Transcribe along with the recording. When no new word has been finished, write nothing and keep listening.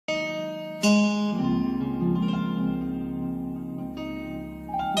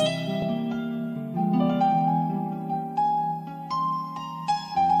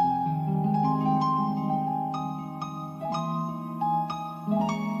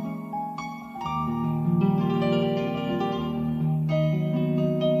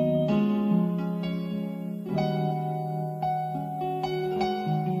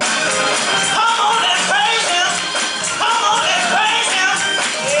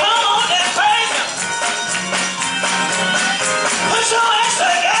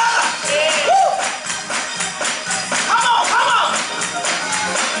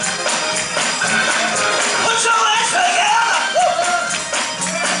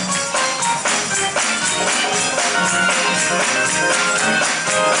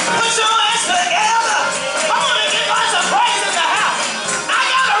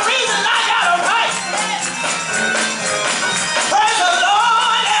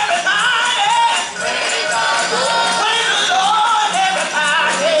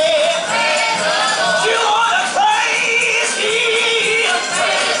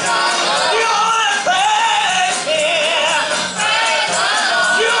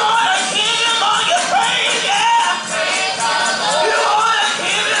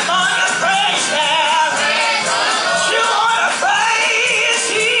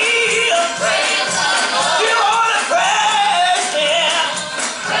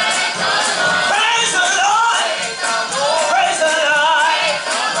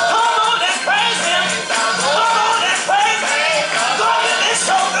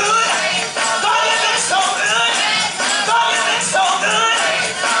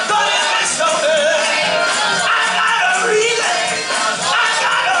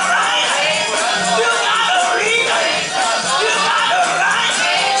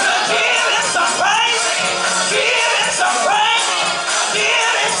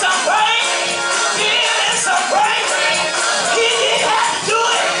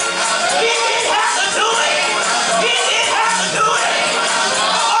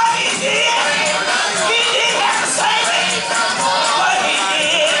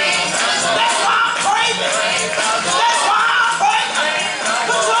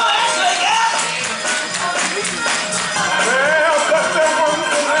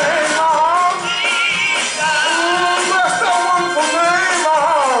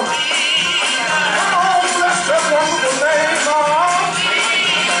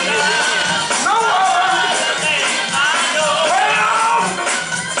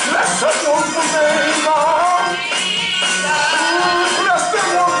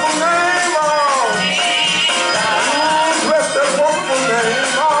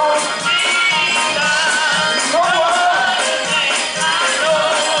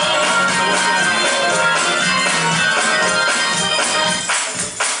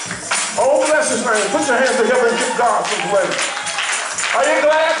Put your hands together and give God some praise. Are you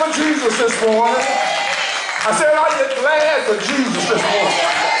glad for Jesus this morning? I said, are you glad for Jesus this morning?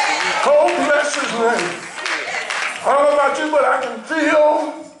 Oh, bless his name. I don't know about you, but I can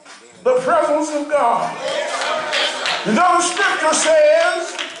feel the presence of God. You know, the scripture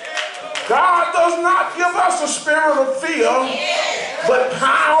says, God does not give us a spirit of fear, but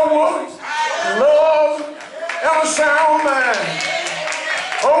power, love, and a sound mind.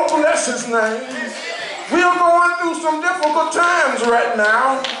 Oh, bless his name. We are going through some difficult times right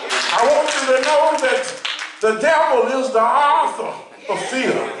now. I want you to know that the devil is the author of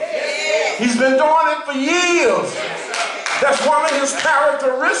fear. He's been doing it for years. That's one of his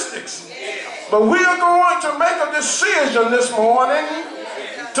characteristics. But we are going to make a decision this morning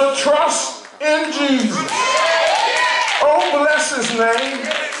to trust in Jesus. Oh, bless his name.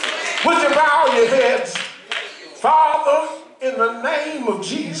 Would you bow your heads? Father, in the name of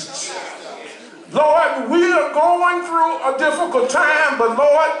Jesus. Lord, we are going through a difficult time, but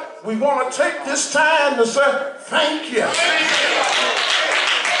Lord, we want to take this time to say, thank you.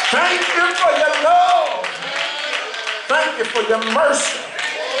 Thank you for your love. Thank you for your mercy.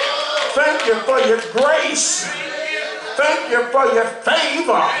 Thank you for your grace. Thank you for your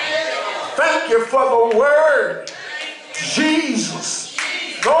favor. Thank you for the word, Jesus.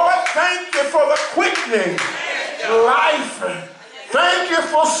 Lord, thank you for the quickening life. Thank you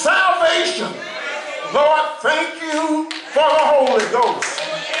for salvation. Lord, thank you for the Holy Ghost.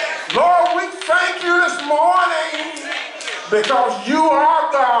 Lord, we thank you this morning because you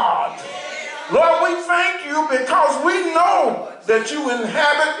are God. Lord, we thank you because we know that you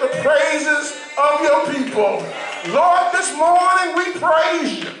inhabit the praises of your people. Lord, this morning we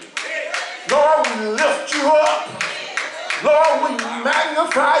praise you. Lord, we lift you up. Lord, we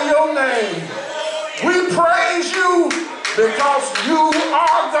magnify your name. We praise you because you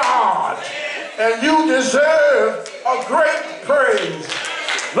are God. and you deserve a great praise.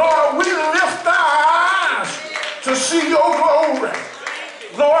 Lord, we lift our eyes to see your glory.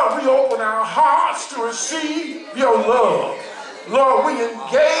 Lord, we open our hearts to receive your love. Lord, we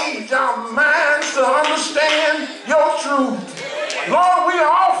engage our minds to understand your truth. Lord, we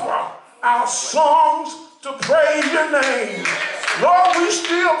offer our songs to praise your name. Lord, we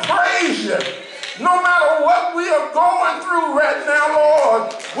still praise you. No matter what we are going through right now,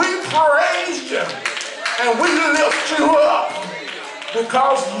 Lord, we praise you and we lift you up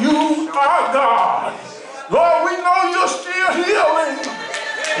because you are God. Lord, we know you're still healing.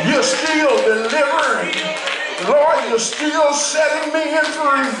 You're still delivering. Lord, you're still setting me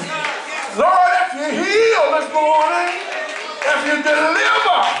free. Lord, if you heal this morning, if you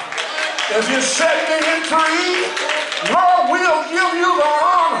deliver, if you set me free, Lord, we'll give you the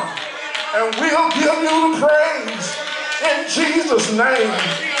honor and we'll give you the praise in Jesus' name.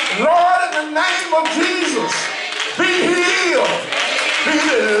 Lord, in the name of Jesus, be healed, be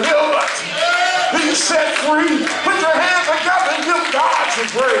delivered, be set free. Put your hands together and give God some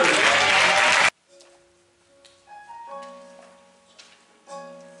praise.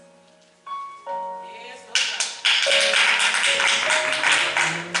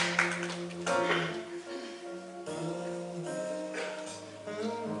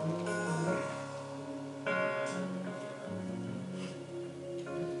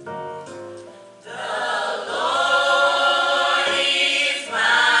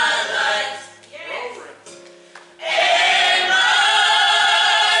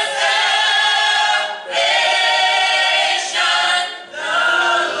 And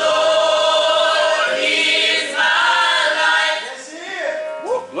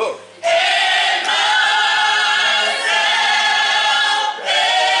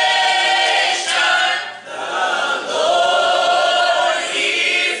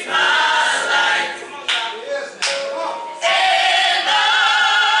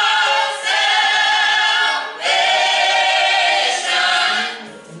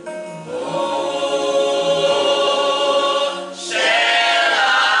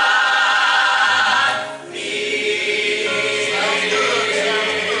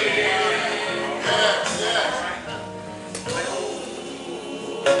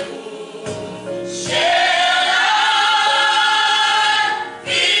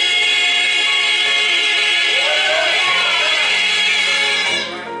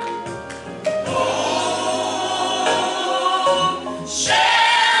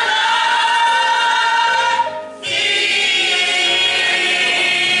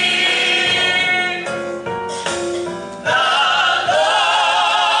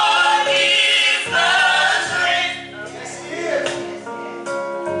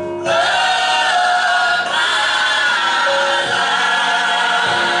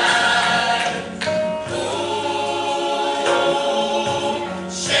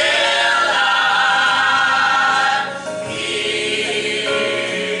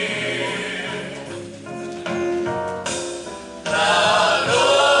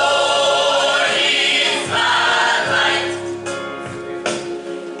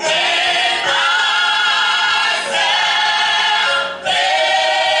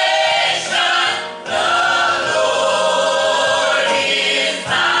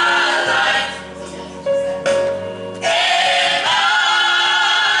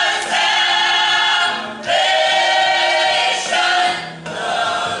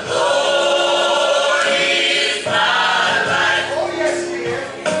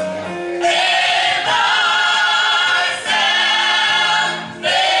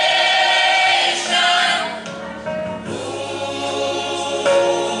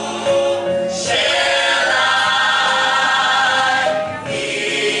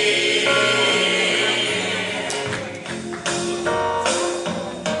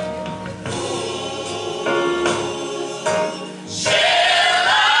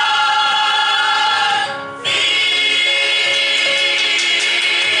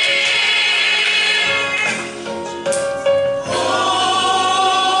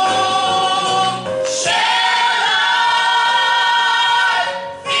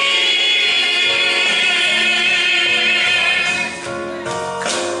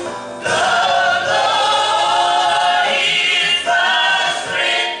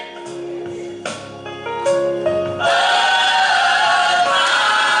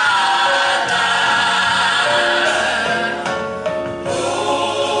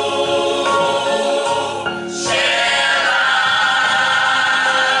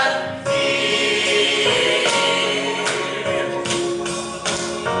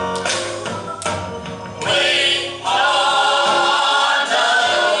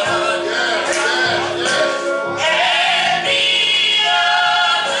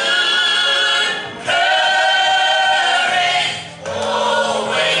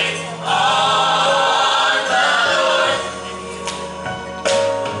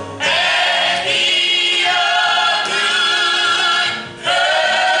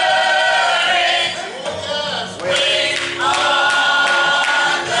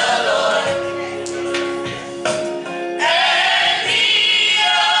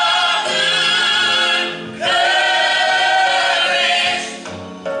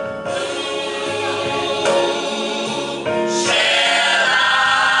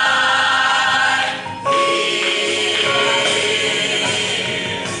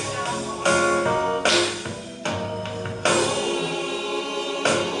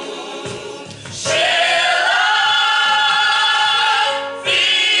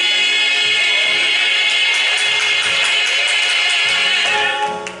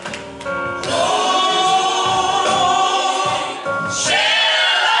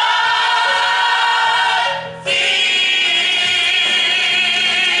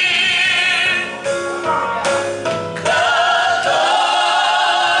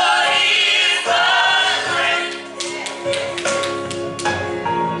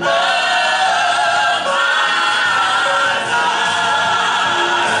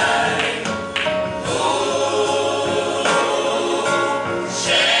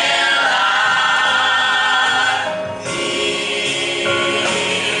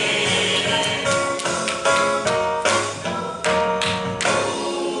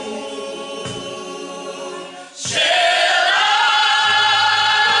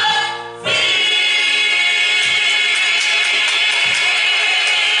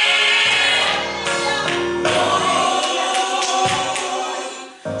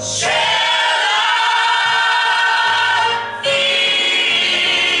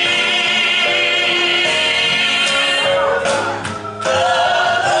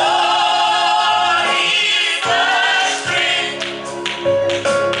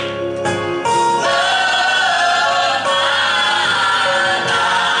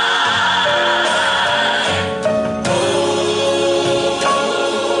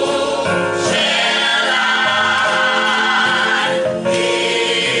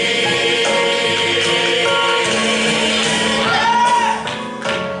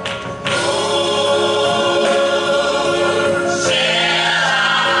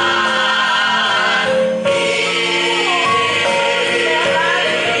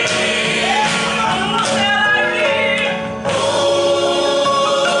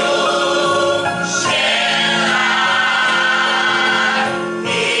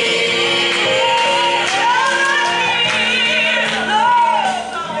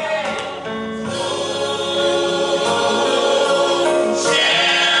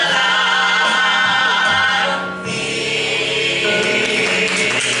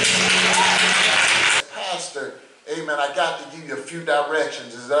few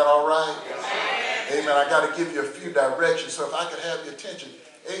directions. Is that all right? Amen. I got to give you a few directions. So if I could have your attention,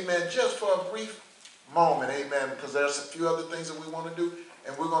 amen, just for a brief moment, amen, because there's a few other things that we want to do,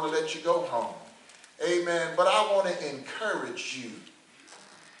 and we're going to let you go home. Amen. But I want to encourage you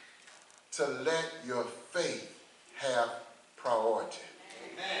to let your faith have priority.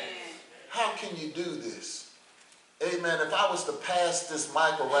 Amen. How can you do this? Amen. If I was to pass this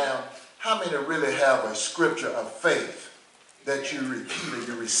mic around, how many really have a scripture of faith that you repeat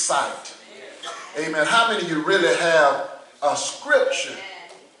or you recite? Amen. How many of you really have a scripture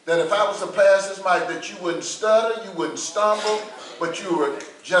that if I was to pass this mic that you wouldn't stutter, you wouldn't stumble, but you would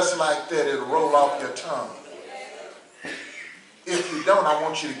just like that, it'll roll off your tongue? If you don't, I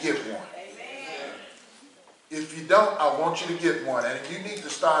want you to get one. If you don't, I want you to get one. And you need to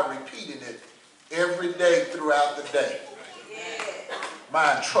start repeating it every day throughout the day.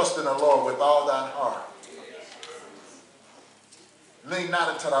 Mind, trust in the Lord with all thine heart. Lean not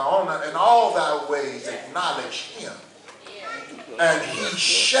unto thy own, in all thy ways acknowledge him. And he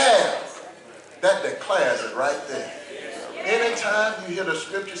shall. That declares it right there. Anytime you hear the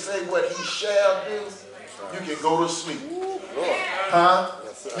scripture say what he shall do, you can go to sleep. Huh?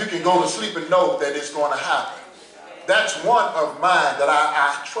 You can go to sleep and know that it's going to happen. That's one of mine that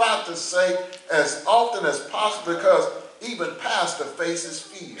I try to say as often as possible, because even pastor faces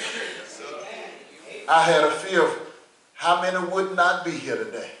fear. I had a fear of how many would not be here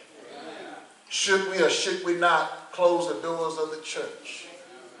today. Should we or should we not close the doors of the church?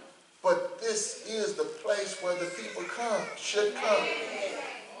 But this is the place where the people come, should come.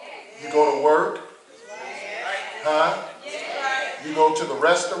 You go to work, huh? You go to the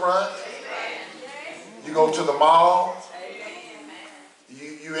restaurant, you go to the mall,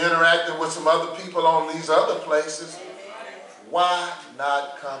 you interacting with some other people on these other places. Why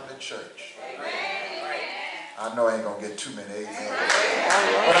not come to church? I know I ain't going to get too many amen,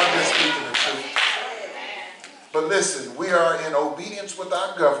 but I'm just speaking the truth. But listen, we are in obedience with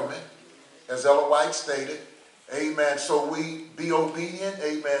our government, as Ella White stated. Amen. So we be obedient,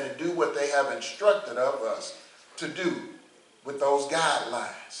 amen, and do what they have instructed of us to do with those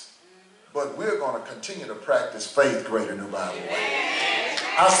guidelines. But we're going to continue to practice faith, Greater New Bibleway.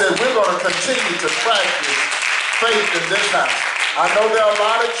 I said we're going to continue to practice faith in this house. I know there are a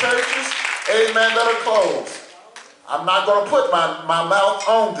lot of churches, amen, that are closed. I'm not going to put my mouth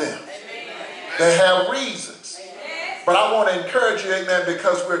on them. They have reasons. But I want to encourage you, amen,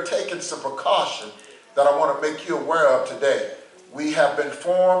 because we're taking some precaution that I want to make you aware of today. We have been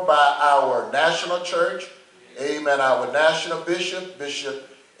formed by our national church, amen, our national bishop,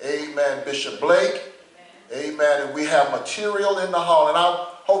 amen, Bishop Blake, amen, and we have material in the hall. And I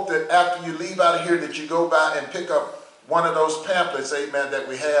hope that after you leave out of here that you go by and pick up one of those pamphlets, amen, that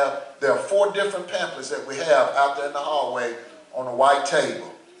we have. There are 4 different pamphlets that we have out there in the hallway on a white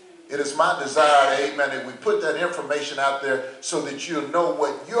table. It is my desire, amen, that we put that information out there so that you'll know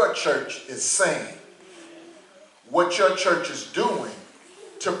what your church is saying, what your church is doing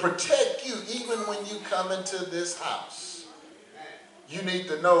to protect you even when you come into this house. You need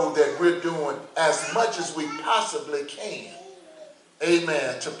to know that we're doing as much as we possibly can,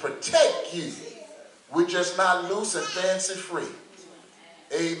 amen, to protect you. We're just not loose and fancy free.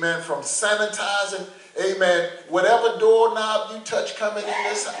 Amen. From sanitizing, amen. Whatever doorknob you touch coming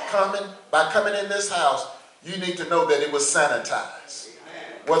in this house, you need to know that it was sanitized.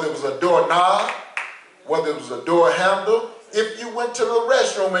 Whether it was a doorknob, whether it was a door handle, if you went to the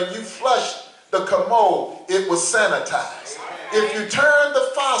restroom and you flushed the commode, it was sanitized. If you turned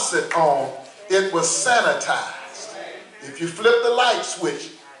the faucet on, it was sanitized. If you flip the light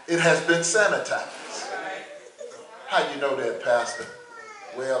switch, it has been sanitized. How you know that, Pastor?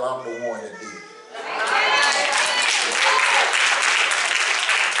 Well, I'm the one that did it.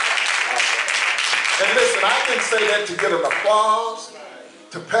 And listen, I didn't say that to get an applause,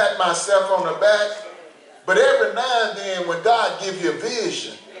 to pat myself on the back, but every now and then when God gives you a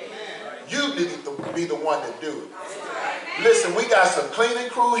vision, you need to be the one to do it. Listen, we got some cleaning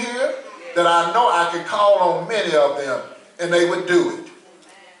crew here that I know I can call on many of them, and they would do it.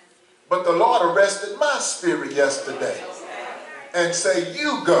 But the Lord arrested my spirit yesterday and say,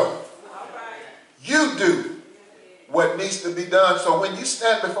 you go. You do what needs to be done. So when you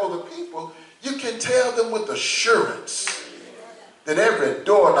stand before the people, you can tell them with assurance that every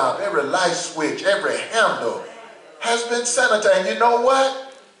doorknob, every light switch, every handle has been sanitized. And you know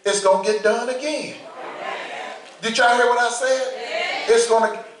what? It's going to get done again. Did y'all hear what I said? It's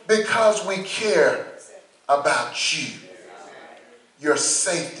going to, because we care about you, your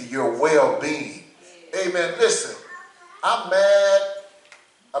safety, your well-being. Amen. Listen, I'm mad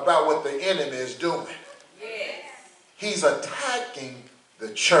about what the enemy is doing. he's attacking the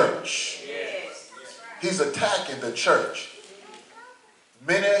church. He's attacking the church.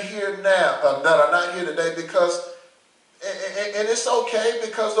 Many are here now that are not here today because, and it's okay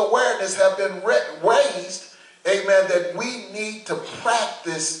because the awareness have been raised, amen, that we need to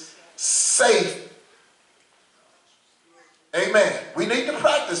practice safe. Amen. We need to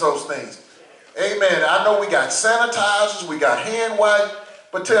practice those things. Amen. I know we got sanitizers, we got hand wipes,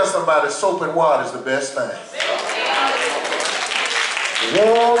 but tell somebody soap and water is the best thing.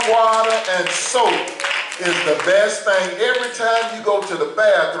 Warm water and soap is the best thing. Every time you go to the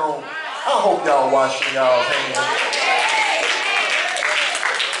bathroom, I hope y'all washing y'all's hands.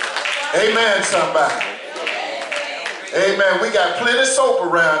 Amen, somebody. Amen. We got plenty of soap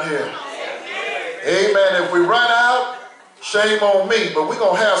around here. Amen. If we run out, shame on me, but we're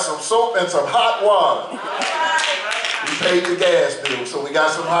going to have some soap and some hot water. We paid the gas bill, so we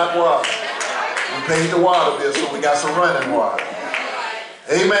got some hot water. We paid the water bill, so we got some running water.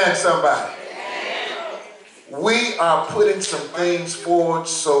 Amen, somebody. We are putting some things forward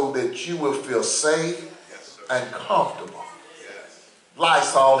so that you will feel safe and comfortable.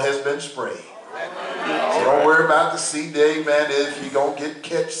 Lysol has been sprayed. So don't worry about the seat, amen. If you're going to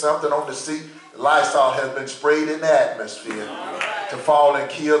catch something on the seat, Lysol has been sprayed in the atmosphere to fall and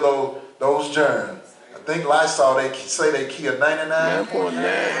kill those germs. I think Lysol, they say they kill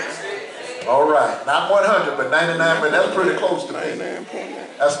 99.9. All right, not 100, but 99, but that's pretty close to me.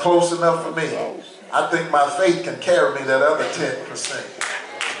 That's close enough for me. I think my faith can carry me that other 10%.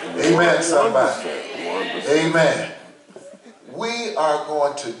 Amen, somebody. Amen. We are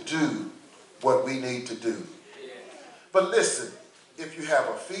going to do what we need to do. But listen, if you have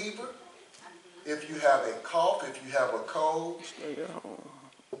a fever, if you have a cough, if you have a cold,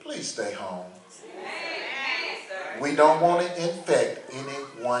 please stay home. We don't want to infect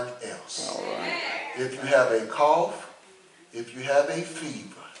anyone else. If you have a cough, if you have a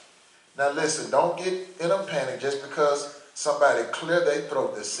fever. Now listen, don't get in a panic just because somebody clear their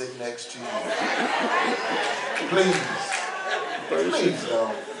throat that's sitting next to you. Please. Please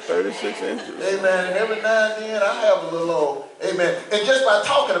don't. 36 inches. Amen. And every now and then I have a little old, amen. And just by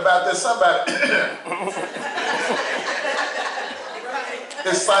talking about this, somebody,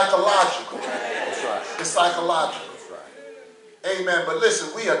 it's psychological. It's psychological. Amen. But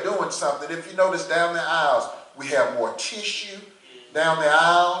listen, we are doing something. If you notice down the aisles, we have more tissue down the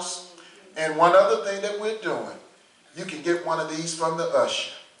aisles. And one other thing that we're doing, you can get one of these from the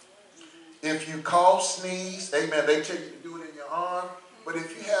usher. If you cough, sneeze, amen, they tell you to do it in your arm. But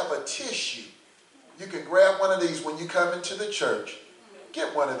if you have a tissue, you can grab one of these when you come into the church.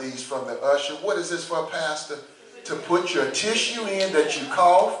 Get one of these from the usher. What is this for, Pastor? To put your tissue in that you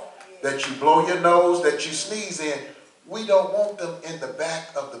cough, that you blow your nose, that you sneeze in. We don't want them in the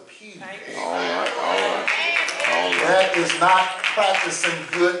back of the pew. All right. That is not practicing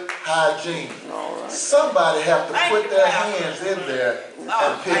good hygiene. Somebody have to put their hands in there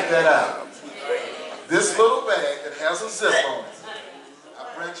and pick that out. This little bag that has a zip on it. I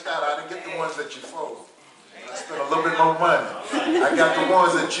branched out. I didn't get the ones that you fold. I spent a little bit more money. I got the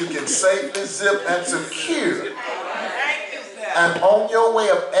ones that you can safely zip and secure. And on your way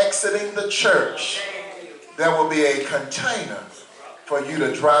of exiting the church, there will be a container for you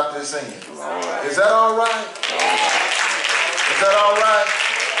to drop this in. Is that all right? Is that all right?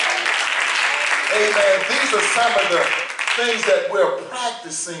 Amen. These are some of the things that we're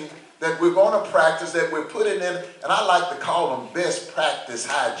practicing, that we're going to practice, that we're putting in, and I like to call them best practice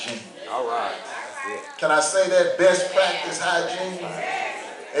hygiene. All right. Can I say that? Best practice hygiene?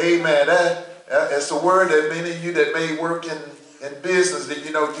 Amen. That's a word that many of you that may work in business, that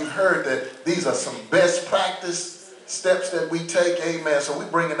you've heard that these are some best practice steps that we take. Amen. So we're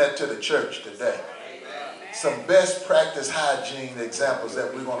bringing that to the church today. Some best practice hygiene examples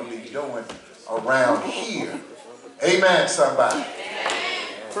that we're going to be doing around here. Amen, somebody.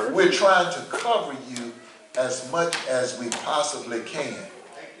 We're trying to cover you as much as we possibly can.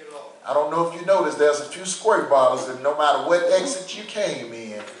 I don't know if you noticed, there's a few squirt bottles, and no matter what exit you came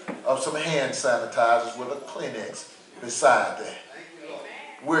in, of some hand sanitizers with a Kleenex beside that.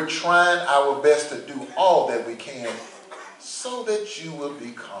 We're trying our best to do all that we can so that you will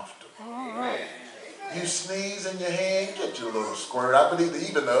be comfortable. You sneeze in your hand, get your little squirt. I believe that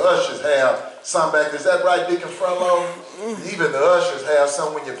even the ushers have some back. Is that right, Deacon Frollo? Even the ushers have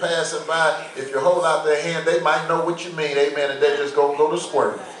some when you're passing by. If you hold out their hand, they might know what you mean. Amen. And they just go to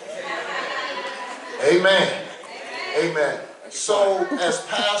squirt. Amen. Amen. So as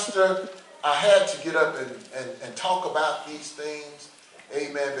pastor, I had to get up and talk about these things.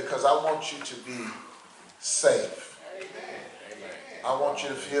 Amen. Because I want you to be safe. I want you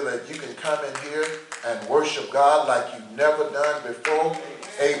to feel that you can come in here and worship God like you've never done before.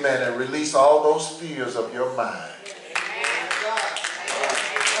 Amen. And release all those fears of your mind.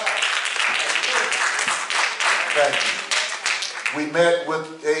 Thank you. We met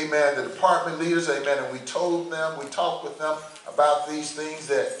with, amen, the department leaders, amen, and we told them, we talked with them about these things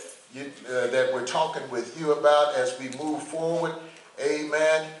that that we're talking with you about as we move forward.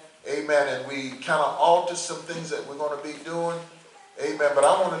 Amen. Amen. And we kind of altered some things that we're going to be doing. Amen. But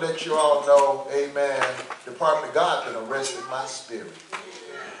I want to let you all know, amen, Department of God can arrest my spirit.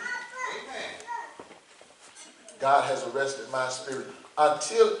 God has arrested my spirit.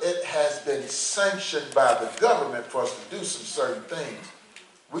 Until it has been sanctioned by the government for us to do some certain things,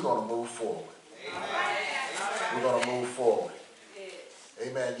 we're going to move forward. We're going to move forward.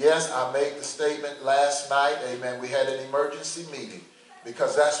 Amen. Yes, I made the statement last night. Amen. We had an emergency meeting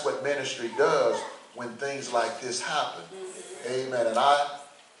because that's what ministry does when things like this happen. Amen. And I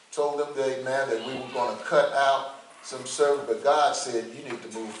told them, amen, that we were going to cut out some service, but God said, you need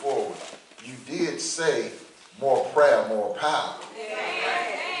to move forward. You did say more prayer, more power.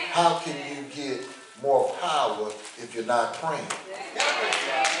 How can you get more power if you're not praying?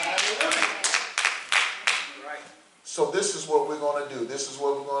 So this is what we're going to do. This is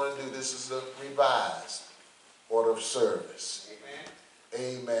what we're going to do. This is the revised order of service.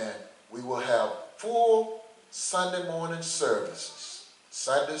 Amen. We will have full Sunday morning services.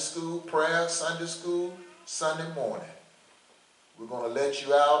 Sunday school, prayer, Sunday school, Sunday morning. We're going to let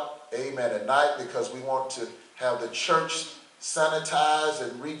you out, amen, at night because we want to have the church sanitized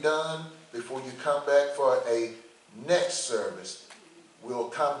and redone before you come back for a next service. We'll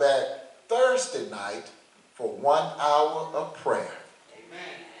come back Thursday night for 1 hour of prayer. Amen.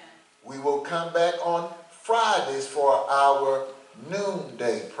 We will come back on Fridays for our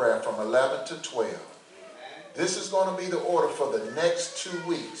noonday prayer from 11 to 12. Amen. This is going to be the order for the next 2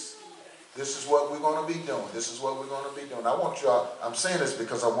 weeks. This is what we're going to be doing. This is what we're going to be doing. I want you all, I'm saying this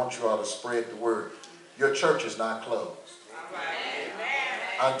because I want you all to spread the word. Your church is not closed.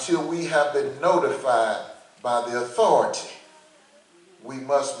 Amen. Until we have been notified by the authority, we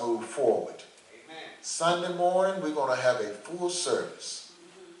must move forward. Amen. Sunday morning, we're going to have a full service.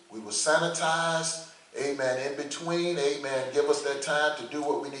 We will sanitize, amen, in between, amen, give us that time to do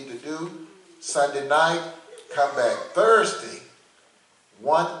what we need to do. Sunday night, come back Thursday,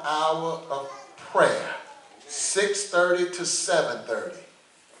 1 hour of prayer, 6:30 to 7:30.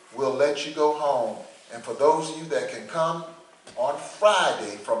 We'll let you go home. And for those of you that can come on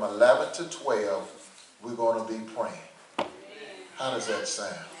Friday from 11 to 12, we're going to be praying. How does that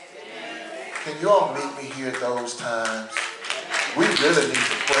sound? Can you all meet me here at those times? We really need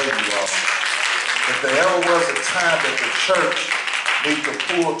to pray, you all. If there ever was a time that the church needs to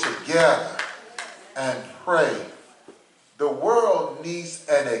pull together and pray, the world needs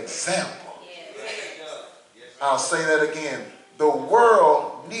an example. I'll say that again. The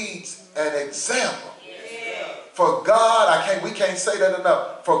world needs an example. For God, we can't say that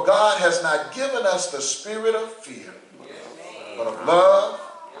enough. For God has not given us the spirit of fear, but of love,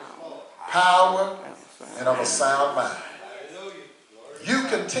 power, and of a sound mind. You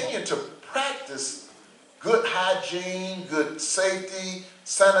continue to practice good hygiene, good safety,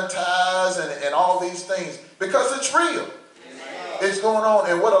 sanitize, and all these things because it's real. It's going on.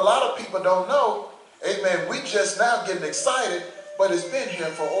 And what a lot of people don't know, amen, we just now getting excited, but it's been here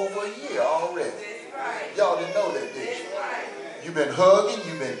for over a year already. Y'all didn't know that, did you? You've been hugging,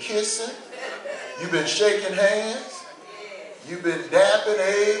 you've been kissing, you've been shaking hands, you've been dapping,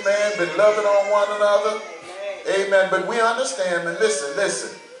 amen, been loving on one another, amen. But we understand, and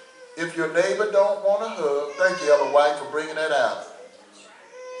listen, if your neighbor don't want to hug, thank you, Elder White, for bringing that out.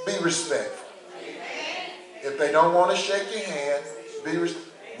 Be respectful. If they don't want to shake your hand,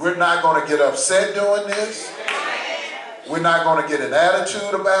 we're not going to get upset doing this. We're not going to get an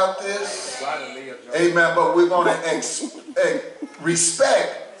attitude about this. Amen. But we're going to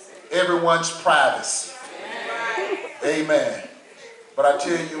respect everyone's privacy. Amen. But I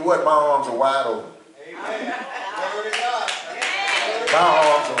tell you what, my arms are wide open. My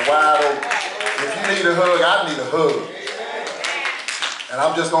arms are wide open. If you need a hug, I need a hug. And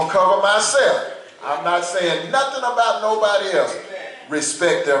I'm just going to cover myself. I'm not saying nothing about nobody else.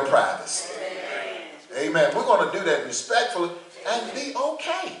 Respect their privacy. Amen. We're going to do that respectfully and be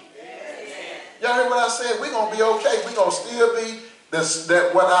okay. Y'all heard what I said? We're going to be okay. We're going to still be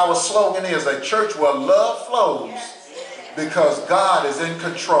what our slogan is, a church where love flows because God is in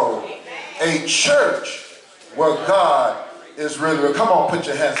control. A church where God is really real. Come on, put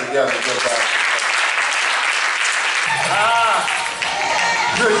your hands together.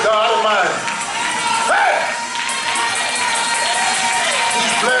 Good God Almighty. Hey!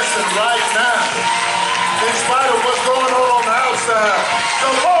 right now. In spite of what's going on the outside,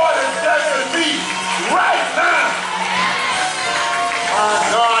 the Lord is blessing me right now. My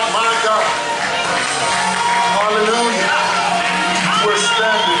God, my God. Hallelujah. We're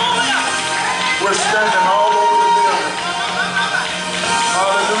standing. We're standing all over the building.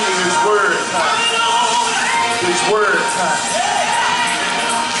 Hallelujah. It's word time. It's word time.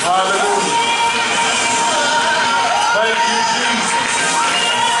 Hallelujah. Thank you, Jesus.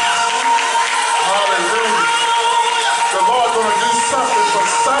 Hallelujah. The Lord's going to do something for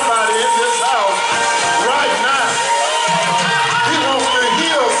somebody in this house right now. He wants to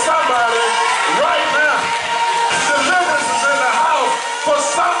heal somebody right now. Deliverance is in the house for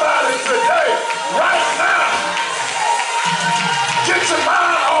somebody today, right now. Get your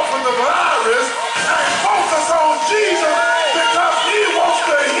mind off of the virus and focus on Jesus, because he wants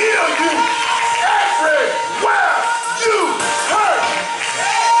to heal you everywhere you hurt.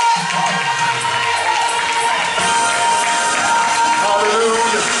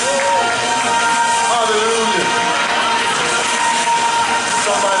 Hallelujah. Hallelujah.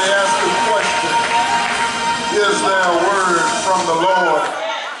 Somebody asked the question, is there a word from the Lord?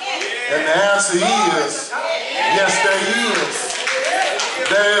 And the answer is, yes, there is.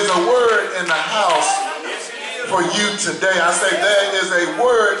 There is a word in the house for you today. I say there is a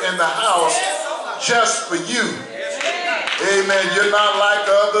word in the house just for you. Amen. You're not like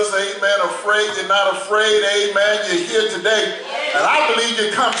others. Amen. Afraid. You're not afraid. Amen. You're here today. And I believe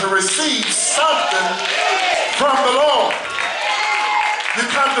you come to receive something from the Lord. You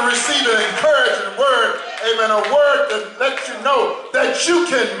come to receive an encouraging word. Amen. A word that lets you know that you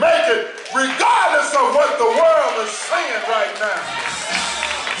can make it regardless of what the world is saying right now.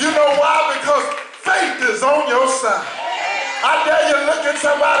 You know why? Because faith is on your side. I dare you look at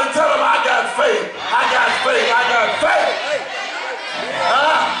somebody and tell them, I got faith. I got faith. I got faith.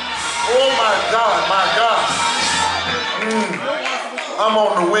 Oh my God, my God. I'm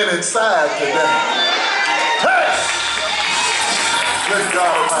on the winning side today. Hey! Good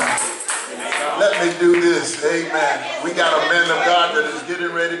God Almighty. Let me do this. Amen. We got a man of God that is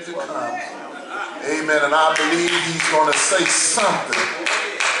getting ready to come. Amen. And I believe he's going to say something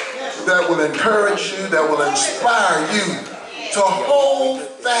that will encourage you, that will inspire you to hold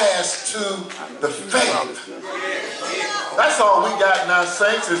fast to the faith. That's all we got now,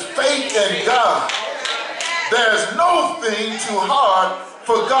 saints, is faith in God. There's no thing too hard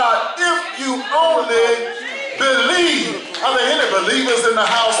for God if you only believe. Are there any believers in the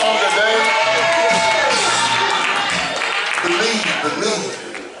house on today? Believe.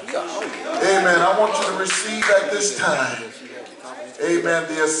 Amen. I want you to receive at this time, amen,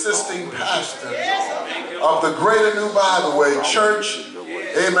 the assisting pastor of the Greater New Bibleway Church,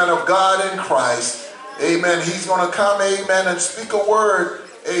 amen, of God in Christ. Amen. He's going to come, amen, and speak a word,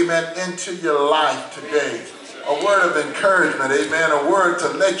 amen, into your life today. A word of encouragement, amen, a word to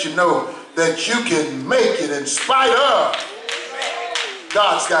let you know that you can make it in spite of.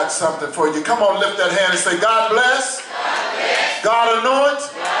 God's got something for you. Come on, lift that hand and say, God bless. God anoint.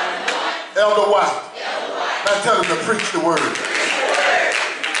 Elder White. Now tell him to preach the word.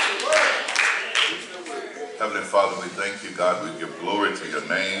 Heavenly Father, we thank you, God. We give glory to your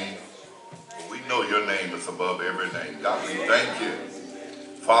name. We know your name is above every name. God, we thank you.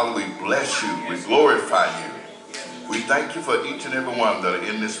 Father, we bless you. We glorify you. We thank you for each and every one that are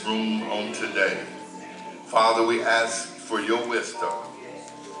in this room on today. Father, we ask for your wisdom.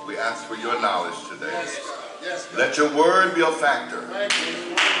 We ask for your knowledge today. Let your word be a factor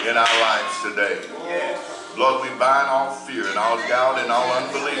in our lives today. Lord, we bind all fear and all doubt and all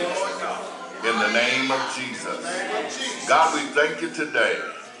unbelief in the name of Jesus. God, we thank you today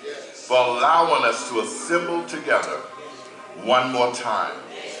for allowing us to assemble together one more time.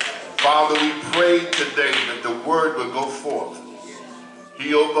 Father, we pray today that the word will go forth.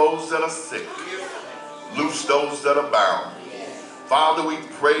 Heal those that are sick. Loose those that are bound. Father, we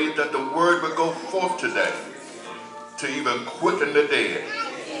pray that the word will go forth today to even quicken the dead.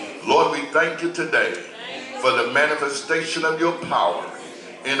 Lord, we thank you today for the manifestation of your power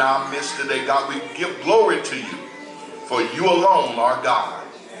in our midst today. God, we give glory to you, for you alone are God.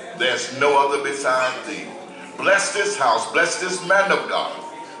 There's no other beside thee. Bless this house. Bless this man of God.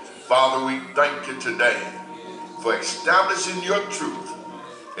 Father, we thank you today for establishing your truth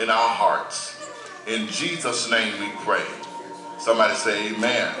in our hearts. In Jesus' name we pray. Somebody say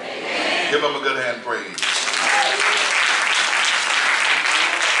amen. Amen. Give him a good hand praise.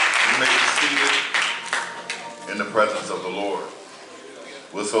 You may be seated in the presence of the Lord.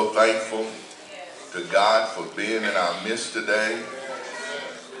 We're so thankful to God for being in our midst today.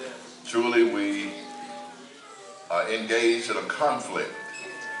 Truly, we are engaged in a conflict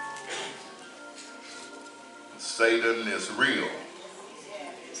Satan is real.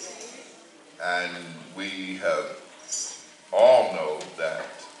 And we have all know that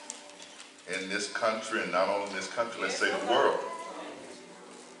in this country, and not only in this country, let's say the world,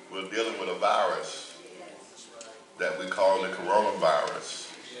 we're dealing with a virus that we call the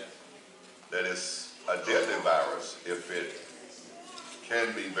coronavirus. That is a deadly virus if it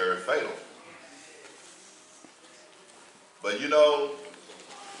can be very fatal. But you know,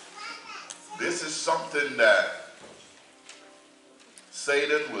 this is something that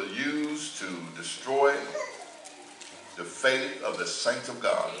Satan will use to destroy the faith of the saints of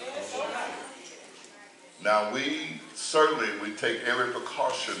God. Now we take every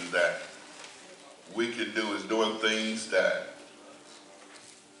precaution that we can do, is doing things that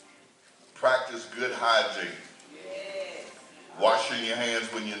practice good hygiene. Washing your hands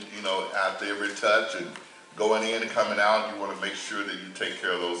when you know, after every touch, and going in and coming out, you want to make sure that you take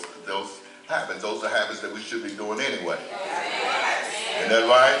care of those habits. Those are habits that we should be doing anyway. Isn't that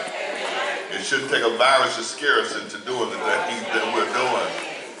right? It shouldn't take a virus to scare us into doing the things that we're doing.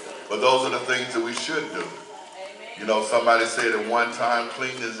 But those are the things that we should do. You know, somebody said at one time,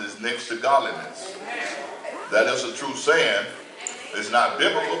 cleanness is next to godliness. That is a true saying. It's not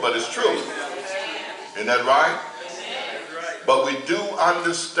biblical, but it's true. Isn't that right? But we do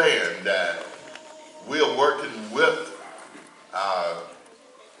understand that we are working with our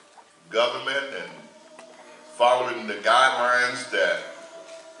government and following the guidelines that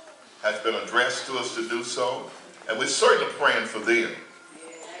has been addressed to us to do so. And we're certainly praying for them.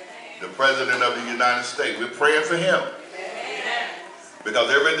 The President of the United States, we're praying for him. Because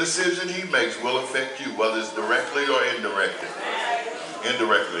every decision he makes will affect you, whether it's directly or indirectly.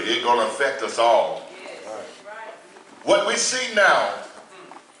 Indirectly, it's going to affect us all. What we see now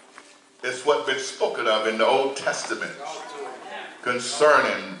is what's been spoken of in the Old Testament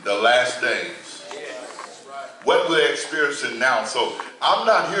concerning the last days. What we're experiencing now. So I'm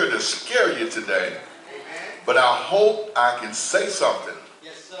not here to scare you today, but I hope I can say something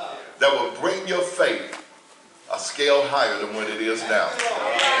that will bring your faith a scale higher than what it is now.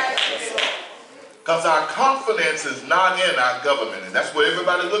 Because our confidence is not in our government, and that's what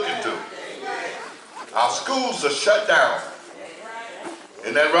everybody's looking to. Our schools are shut down.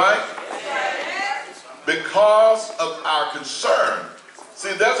 Isn't that right? Because of our concern.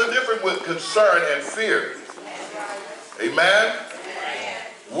 See, there's a difference with concern and fear. Amen?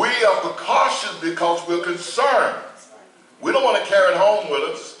 We are precautious because we're concerned. We don't want to carry it home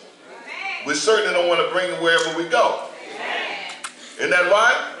with us. We certainly don't want to bring it wherever we go. Isn't that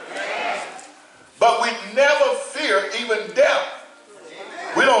right? But we never fear even death.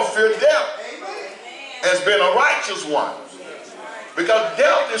 We don't fear death as being a righteous one. Because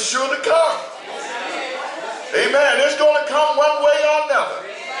death is sure to come. Amen. It's going to come one way or another.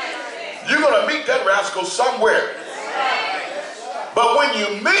 You're going to meet that rascal somewhere. But when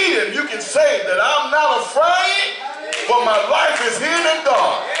you meet him, you can say that I'm not afraid, for my life is hid in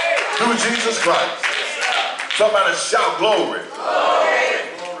God through Jesus Christ. Somebody shout glory.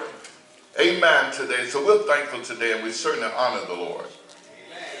 Amen today. So we're thankful today, and we certainly honor the Lord.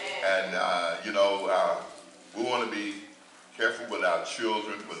 And, you know, we want to be careful with our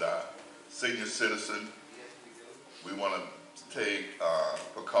children, with our senior citizens. We want to take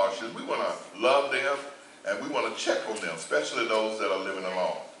precautions. We want to love them, and we want to check on them, especially those that are living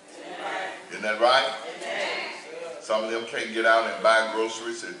alone. Isn't that right? Some of them can't get out and buy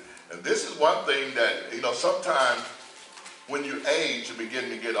groceries. And this is one thing that, you know, sometimes when you age and begin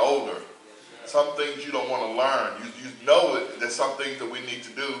to get older, some things you don't want to learn. You know it, there's some things that we need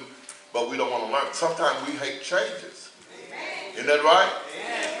to do, but we don't want to learn. Sometimes we hate changes. Isn't that right?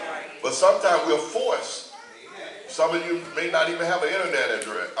 But sometimes we're forced. Some of you may not even have an internet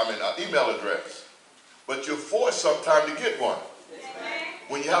address, an email address, but you're forced sometimes to get one.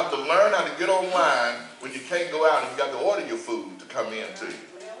 When you have to learn how to get online, when you can't go out and you got to order your food to come in to you.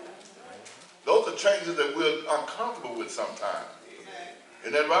 Those are changes that we're uncomfortable with sometimes.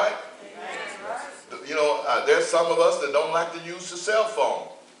 Isn't that right? You know, there's some of us that don't like to use the cell phone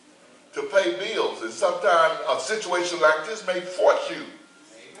to pay bills. And sometimes a situation like this may force you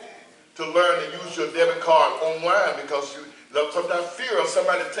to learn to use your debit card online because you sometimes fear of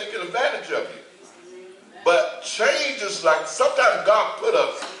somebody taking advantage of you. But change is like, sometimes God put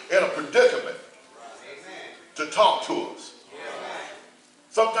us in a predicament to talk to us.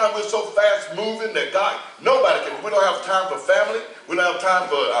 Sometimes we're so fast moving that we don't have time for family. We don't have time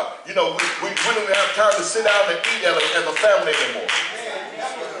for, we don't have time to sit down and eat as a family anymore.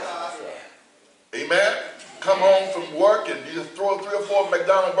 Amen? Come home from work and you just throw 3 or 4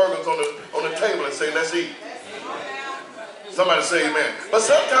 McDonald's burgers on the table and say, let's eat. Somebody say amen. But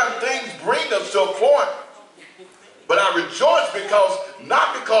sometimes things bring us to a point But I rejoice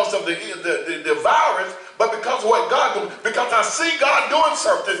not because of the virus, but because of what God doing. Because I see God doing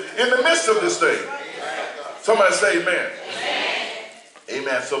something in the midst of this thing. Somebody say amen.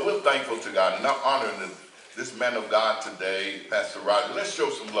 Amen. So we're thankful to God, and I'm honoring this man of God today, Pastor Rodgers. Let's show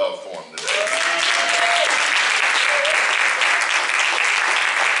some love for him today.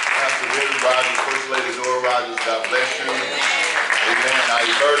 Pastor Rodgers, First Lady Dora Rodgers, God bless you. Amen. Now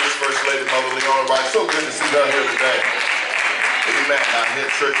you heard his First Lady Mother Leona Rodgers. So good to see her here today. Amen. Now head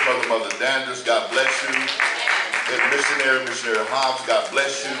church Mother Danders, God bless you. Head missionary Hobbs, God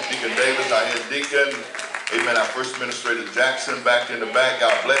bless you. Deacon Davis, our head deacon. Amen. Our First Administrator Jackson back in the back,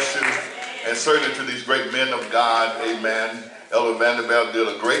 God bless you. And certainly to these great men of God, amen. Elder Vanderbilt did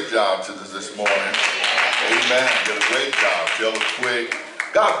a great job to us this morning. Amen. Did a great job. Elder Quick.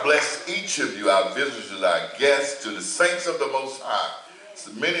 God bless each of you, our visitors, our guests, to the saints of the Most High. So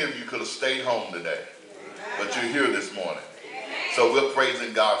many of you could have stayed home today, but you're here this morning. So we're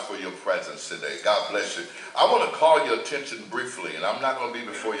praising God for your presence today. God bless you. I want to call your attention briefly, and I'm not going to be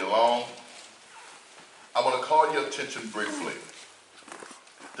before you long. I want to call your attention briefly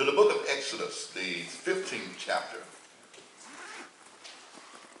to the book of Exodus, the 15th chapter.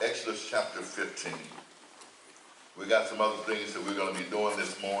 Exodus chapter 15. We got some other things that we're going to be doing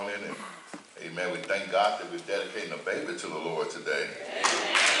this morning, and amen, we thank God that we're dedicating a baby to the Lord today.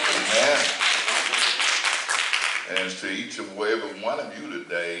 Amen. And to each and every one of you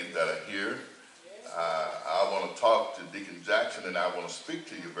today that are here, I want to talk to Deacon Jackson, and I want to speak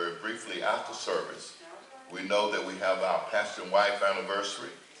to you very briefly after service. We know that we have our pastor and wife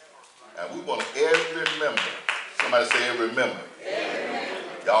anniversary, and we want every member, somebody say every member.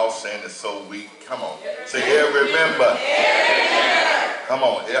 Y'all saying it's so weak. Come on. Say every member. Come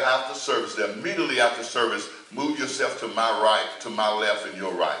on. After service, immediately after service, move yourself to my right, to my left, and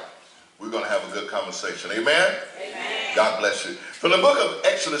your right. We're going to have a good conversation. Amen? Amen. God bless you. From the book of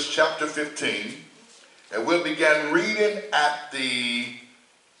Exodus chapter 15, and we'll begin reading at the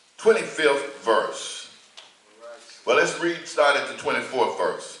 25th verse. Well, let's start at the 24th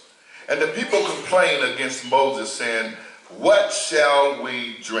verse. And the people complained against Moses, saying, "What shall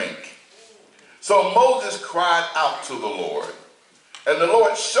we drink?" So Moses cried out to the Lord, and the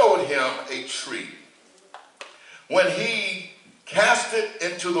Lord showed him a tree. When he cast it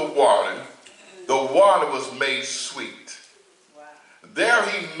into the water was made sweet. There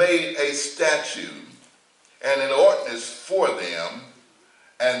he made a statue and an ordinance for them,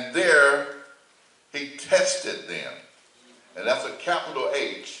 and there he tested them. And that's a capital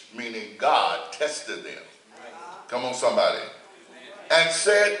H, meaning God tested them. Come on, somebody. And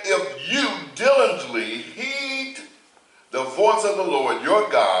said, "If you diligently heed the voice of the Lord your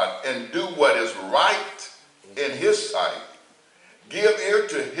God and do what is right in his sight, give ear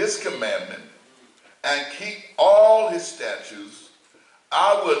to his commandment, and keep all his statutes,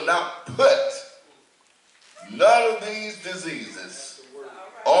 I will not put none of these diseases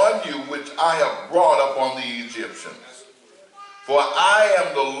on you which I have brought upon the Egyptians. For I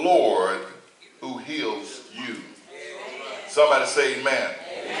am the Lord who heals you." Somebody say amen.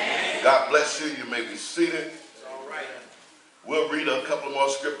 Amen. God bless you. You may be seated. All right. We'll read a couple more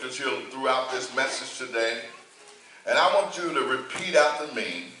scriptures here throughout this message today. And I want you to repeat after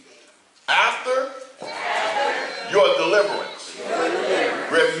me. After your deliverance.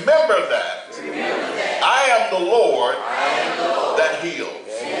 Remember that. I am the Lord that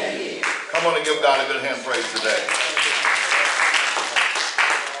heals. Come on and give God a good hand praise today.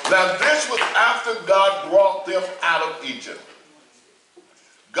 Now this was after God brought them out of Egypt.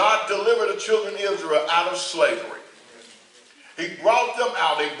 God delivered the children of Israel out of slavery. He brought them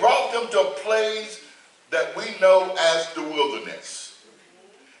out. He brought them to a place that we know as the wilderness.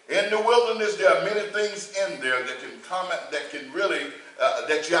 In the wilderness, there are many things in there that can comment, that can really,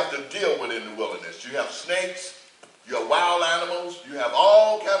 that you have to deal with in the wilderness. You have snakes, you have wild animals, you have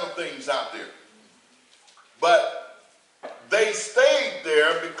all kinds of things out there. But they stayed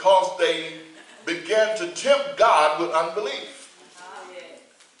there because they began to tempt God with unbelief.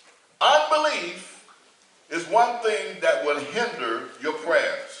 Unbelief is one thing that will hinder your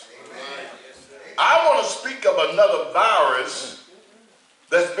prayers. I want to speak of another virus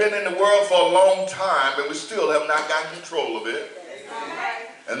that's been in the world for a long time, and we still have not gotten control of it.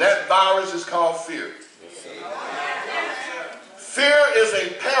 And that virus is called fear. Fear is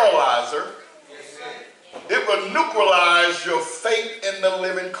a paralyzer. It will neutralize your faith in the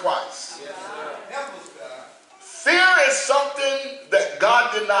living Christ. Fear is something that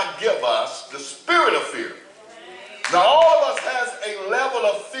God did not give us, the spirit of fear. Now all of us has a level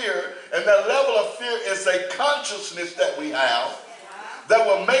of fear, and that level of fear is a consciousness that we have that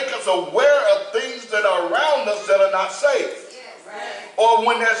will make us aware of things that are around us that are not safe. Or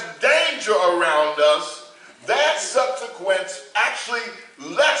when there's danger around us, that subsequence actually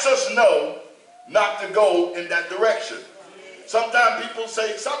lets us know not to go in that direction. Sometimes people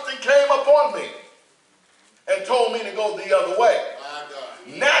say, something came upon me and told me to go the other way.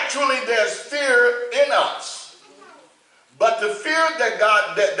 Naturally, there's fear in us. But the fear that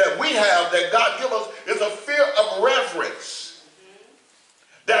God that we have, that God gives us, is a fear of reverence.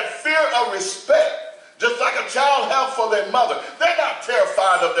 That fear of respect. Just like a child has for their mother. They're not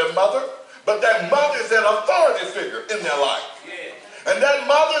terrified of their mother, but that mother is an authority figure in their life. Yeah. And that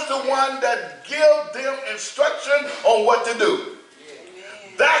mother is the one that gives them instruction on what to do.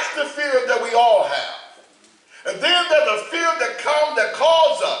 Yeah. That's the fear that we all have. And then there's a fear that comes that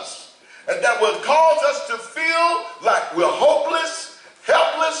calls us, and that will cause us to feel like we're hopeless,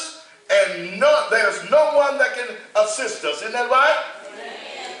 helpless, and there's no one that can assist us. Isn't that right?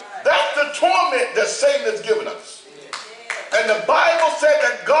 That's the torment that Satan has given us. And the Bible said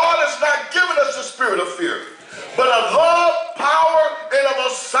that God has not given us the spirit of fear, but of love, power, and of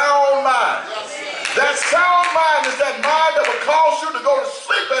a sound mind. That sound mind is that mind that will cause you to go to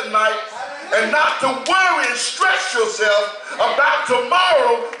sleep at night and not to worry and stress yourself about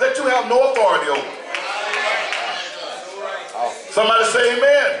tomorrow that you have no authority over. Somebody say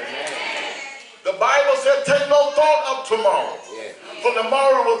amen. The Bible said take no thought of tomorrow, for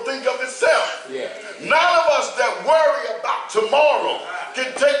tomorrow will think of itself. None of us that worry about tomorrow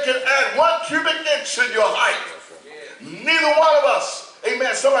can add 1 cubic inch in your height. Neither one of us.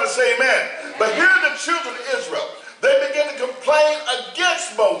 Amen. Somebody say amen. But here are the children of Israel. They began to complain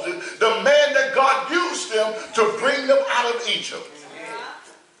against Moses, the man that God used them to bring them out of Egypt.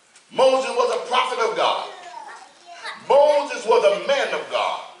 Moses was a prophet of God. Moses was a man of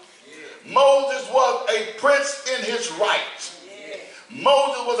God. Moses was a prince in his right.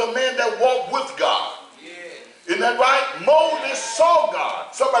 Moses was a man that walked with God. Isn't that right? Moses saw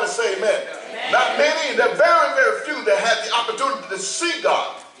God. Somebody say amen. Not many, there are very, very few that had the opportunity to see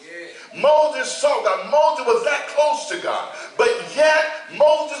God. Moses saw God. Moses was that close to God. But yet,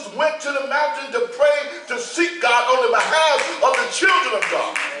 Moses went to the mountain to pray, to seek God on the behalf of the children of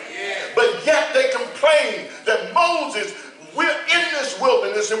God. But yet they complained that Moses, we're in this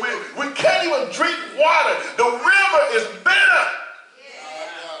wilderness and we can't even drink water. The river is bitter.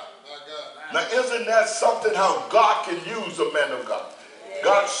 Now, isn't that something how God can use a man of God?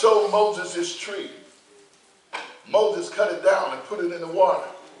 God showed Moses his tree. Moses cut it down and put it in the water.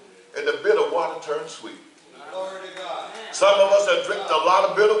 And the bitter water turned sweet. Some of us have drank a lot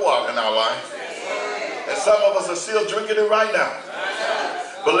of bitter water in our life. And some of us are still drinking it right now.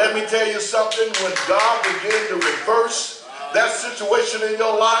 But let me tell you something. When God began to reverse that situation in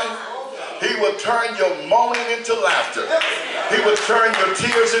your life, he will turn your moaning into laughter. He will turn your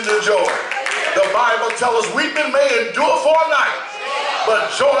tears into joy. The Bible tells us weeping may endure for a night,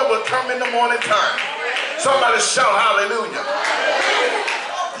 but joy will come in the morning time. Somebody shout hallelujah.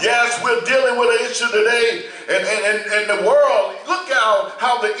 Yes, we're dealing with an issue today in the world. Look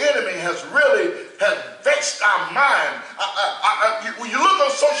how the enemy has vexed our mind. When you look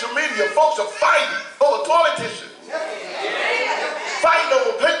on social media, folks are fighting over toilet tissue. Fighting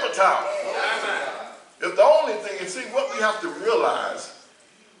over paper towels. It's the only thing, and see, what we have to realize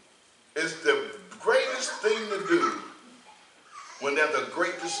is the greatest thing to do when there's a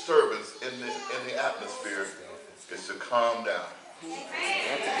great disturbance in the atmosphere is to calm down.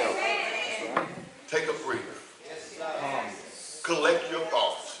 Take a breather. Collect your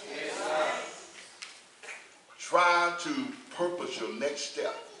thoughts. Try to purpose your next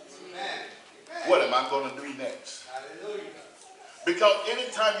step. What am I going to do next? Because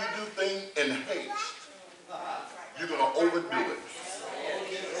anytime you do things in haste, you're going to overdo it.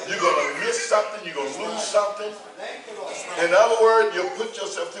 You're going to miss something. You're going to lose something. In other words, you put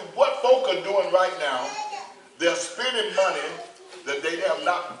yourself through what folk are doing right now. They're spending money that they have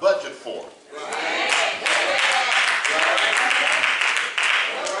not budgeted for.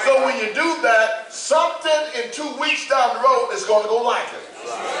 So when you do that, something in 2 weeks down the road is going to go like it.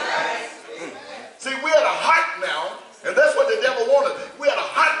 See, we're at a height now, and that's what the devil wanted. We're at a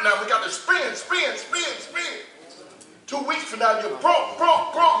height now. We got to spin. 2 weeks from now, you're broke.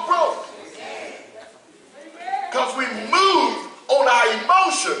 Because we move on our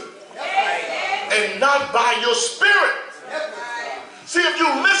emotion and not by your spirit. See, if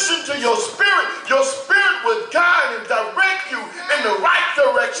you listen to your spirit will guide and direct you in the right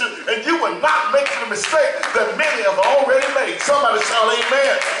direction, and you will not make the mistake that many have already made. Somebody shout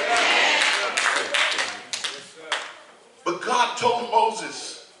amen. But God told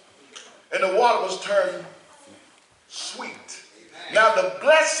Moses, and the water was turned sweet. Now the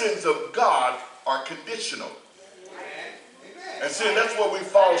blessings of God are conditional. And see, that's what we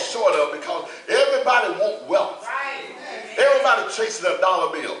fall short of, because everybody wants wealth. Everybody chasing a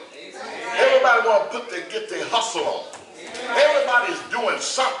dollar bill. Everybody want to get their hustle on. Everybody's doing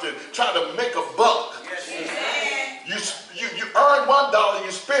something, trying to make a buck. You earn $1,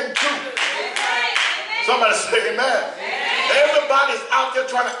 you spend $2. Somebody say amen. Everybody's out there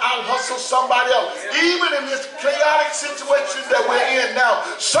trying to out-hustle somebody else. Even in this chaotic situation that we're in now,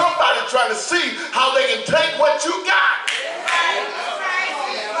 somebody's trying to see how they can take what you got.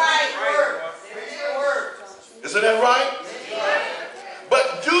 Isn't that right?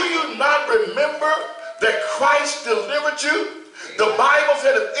 But do you not remember that Christ delivered you? The Bible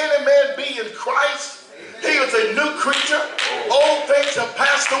said if any man be in Christ, he is a new creature. Old things have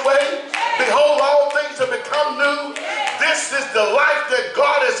passed away. Behold, all things have become new. This is the life that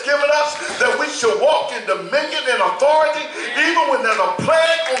God has given us, that we should walk in dominion and authority. Even when there's a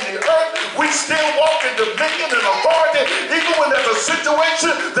plague on the earth, we still walk in dominion and authority. Even when there's a situation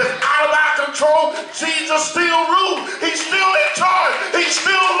that's out of our control, Jesus still rules. He's still in charge. He's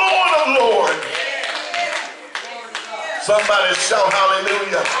still Lord of Lords. Somebody shout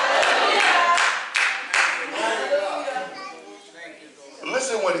hallelujah.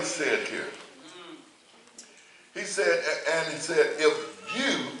 Listen what he said here. He said, if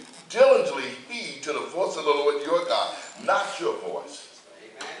you diligently heed to the voice of the Lord your God, not your voice.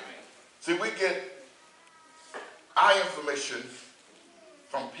 See, we get our information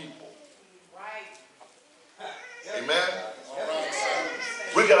from people. Amen?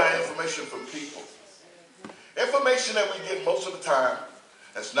 We get our information from people. Information that we get most of the time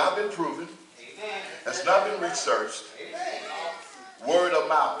has not been proven, has not been researched. Word of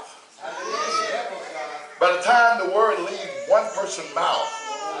mouth. By the time the word leaves one person's mouth,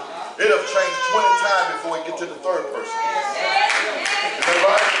 it'll have changed 20 times before it gets to the third person. Is that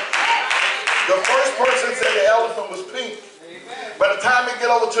right? The first person said the elephant was pink. By the time it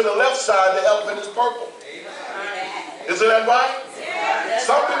get over to the left side, the elephant is purple. Isn't that right?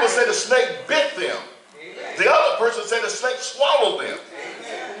 Some people say the snake bit them. The other person said the snake swallowed them.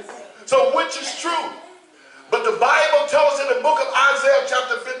 So which is true? But the Bible tells us in the book of Isaiah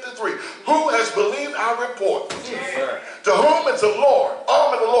chapter 53, who has believed our report? To whom is the Lord,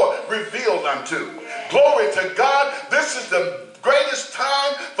 arm of the Lord, revealed unto. Glory to God. This is the greatest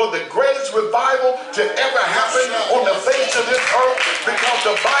time for the greatest revival to ever happen on the face of this earth, because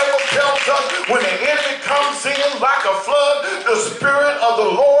the Bible tells us when the enemy comes in like a flood, the Spirit of the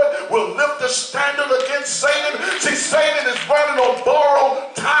Lord will lift the standard against Satan. See, Satan is running on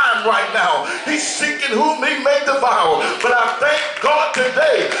borrowed time right now. He's seeking whom he may devour. But I thank God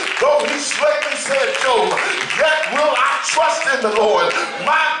today, though he slayed me, said Job, yet will I trust in the Lord.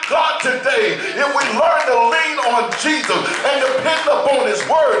 My God, today, if we learn to lean on Jesus and depend upon his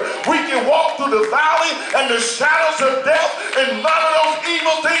word, we can walk through the valley and the shadows of death, and none of those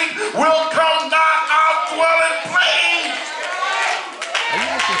evil things will come nigh our dwelling place. Are you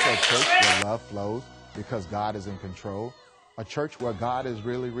looking for a church where love flows because God is in control? A church where God is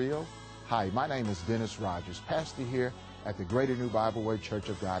really real? Hi, my name is Dennis Rodgers, pastor here at the Greater New Bibleway Church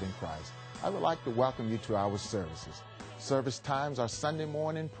of God in Christ. I would like to welcome you to our services. Service times are Sunday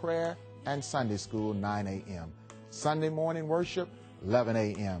morning prayer and Sunday school, 9 a.m. Sunday morning worship, 11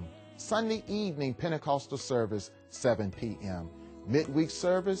 a.m. Sunday evening Pentecostal service, 7 p.m. Midweek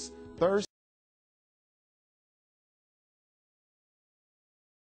service, Thursday